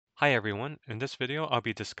Hi everyone, in this video I'll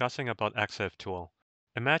be discussing about Exiftool.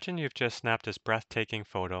 Imagine you've just snapped this breathtaking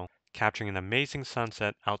photo, capturing an amazing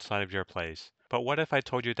sunset outside of your place. But what if I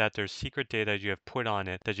told you that there's secret data you have put on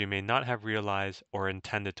it that you may not have realized or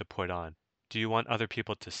intended to put on? Do you want other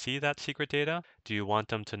people to see that secret data? Do you want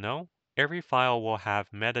them to know? Every file will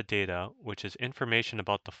have metadata, which is information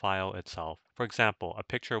about the file itself. For example, a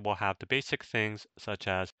picture will have the basic things such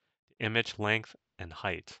as image length and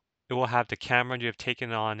height. It will have the camera you have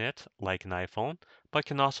taken on it, like an iPhone, but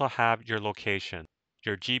can also have your location,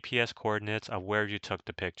 your GPS coordinates of where you took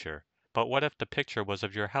the picture. But what if the picture was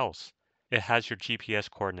of your house? It has your GPS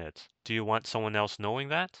coordinates. Do you want someone else knowing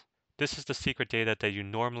that? This is the secret data that you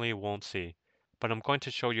normally won't see, but I'm going to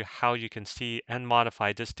show you how you can see and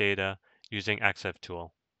modify this data using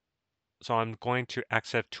Exiftool. So I'm going to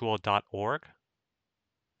exiftool.org,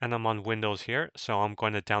 and I'm on Windows here, so I'm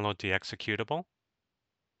going to download the executable.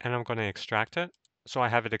 And I'm going to extract it. So I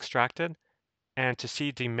have it extracted. And to see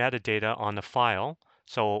the metadata on the file,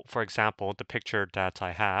 so for example, the picture that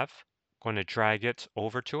I have, I'm going to drag it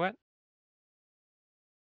over to it.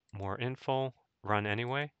 More info, run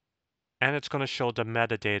anyway. And it's going to show the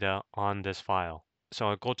metadata on this file. So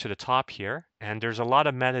I'll go to the top here, and there's a lot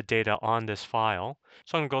of metadata on this file.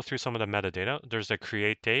 So I'm going to go through some of the metadata. There's the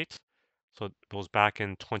create date. So it goes back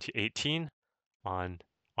in 2018 on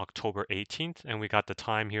October 18th, and we got the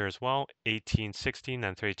time here as well, 18:16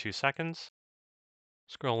 and 32 seconds.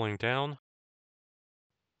 Scrolling down,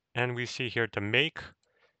 and we see here the make,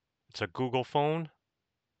 it's a Google phone,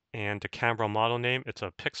 and the camera model name, it's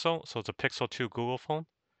a Pixel, so it's a Pixel 2 Google phone.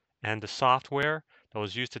 And the software that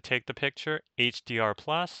was used to take the picture, HDR+.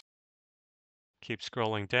 Keep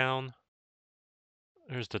scrolling down.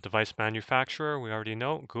 There's the device manufacturer, we already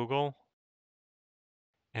know, Google.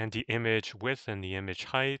 And the image width and the image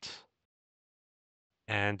height.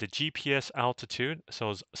 And the GPS altitude,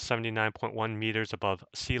 so it's 79.1 meters above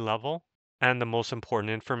sea level. And the most important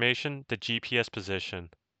information, the GPS position.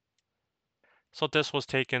 So this was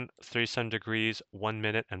taken 37 degrees, 1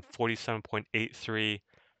 minute and 47.83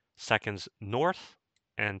 seconds north,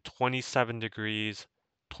 and 27 degrees,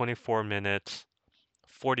 24 minutes,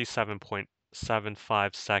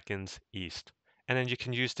 47.75 seconds east. And then you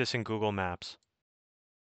can use this in Google Maps.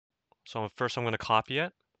 So first I'm going to copy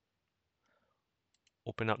it,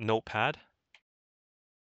 open up Notepad,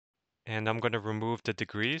 and I'm going to remove the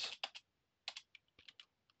degrees.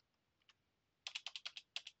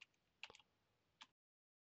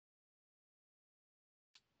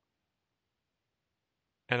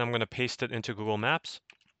 And I'm going to paste it into Google Maps.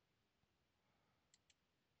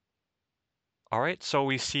 All right, so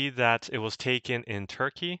we see that it was taken in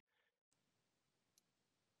Turkey.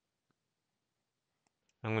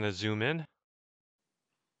 I'm going to zoom in.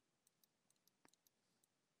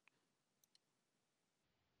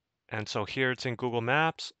 And so here it's in Google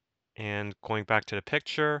Maps, and going back to the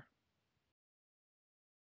picture.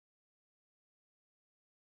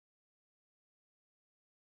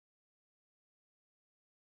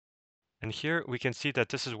 And here we can see that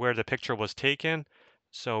this is where the picture was taken.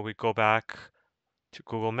 So we go back to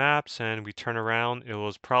Google Maps and we turn around. It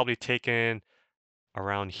was probably taken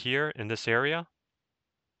around here in this area.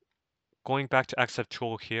 Going back to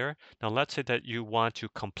Exiftool here. Now let's say that you want to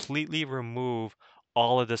completely remove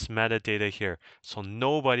all of this metadata here. So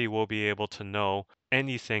nobody will be able to know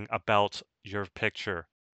anything about your picture.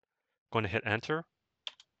 I'm going to hit enter.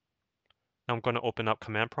 Now I'm going to open up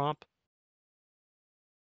command prompt.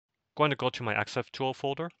 I'm going to go to my Exiftool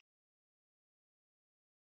folder.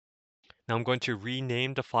 Now I'm going to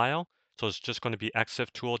rename the file. So it's just going to be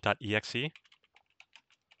exiftool.exe.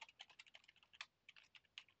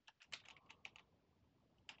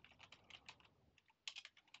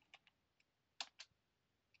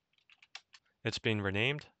 It's been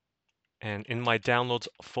renamed. And in my downloads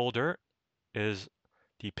folder is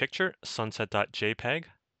the picture, sunset.jpg.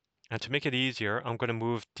 And to make it easier, I'm going to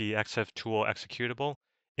move the Exiftool executable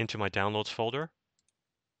into my downloads folder.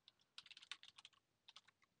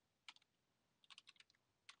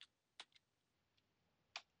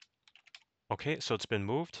 Okay, so it's been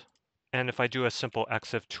moved. And if I do a simple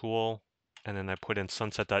Exiftool and then I put in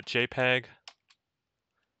sunset.jpg,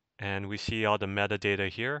 and we see all the metadata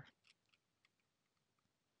here.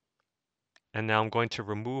 And now I'm going to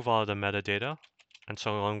remove all the metadata. And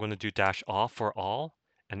so I'm going to do -off for all,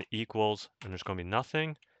 and it equals, and there's going to be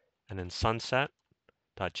nothing, and then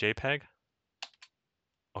sunset.jpg.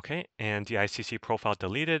 Okay, and the ICC profile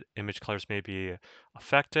deleted, image colors may be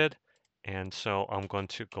affected. And so I'm going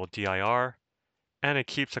to go dir, and it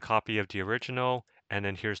keeps a copy of the original. And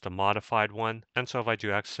then here's the modified one. And so if I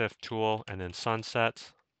do Exiftool and then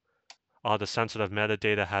sunset, All the sensitive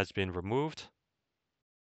metadata has been removed.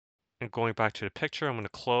 And going back to the picture, I'm going to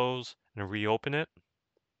close and reopen it.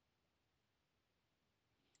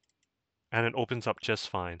 And it opens up just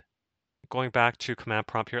fine. Going back to command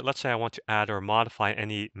prompt here, let's say I want to add or modify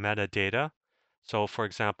any metadata. So for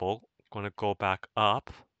example, I'm going to go back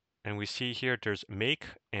up and we see here there's make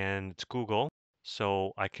and it's Google.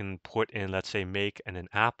 So I can put in, let's say, make and an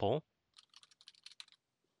apple.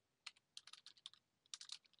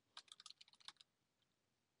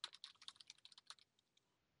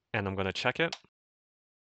 And I'm going to check it.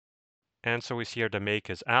 And so we see here the make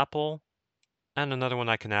is apple. And another one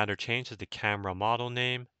I can add or change is the camera model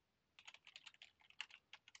name.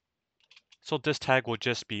 So this tag will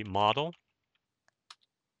just be model.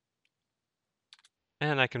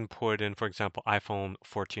 And I can put in, for example, iPhone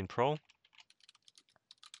 14 Pro.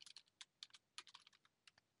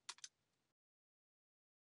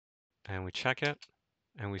 And we check it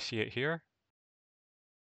and we see it here.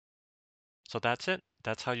 So that's it.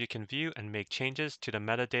 That's how you can view and make changes to the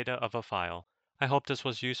metadata of a file. I hope this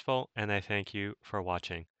was useful and I thank you for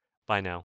watching. Bye now.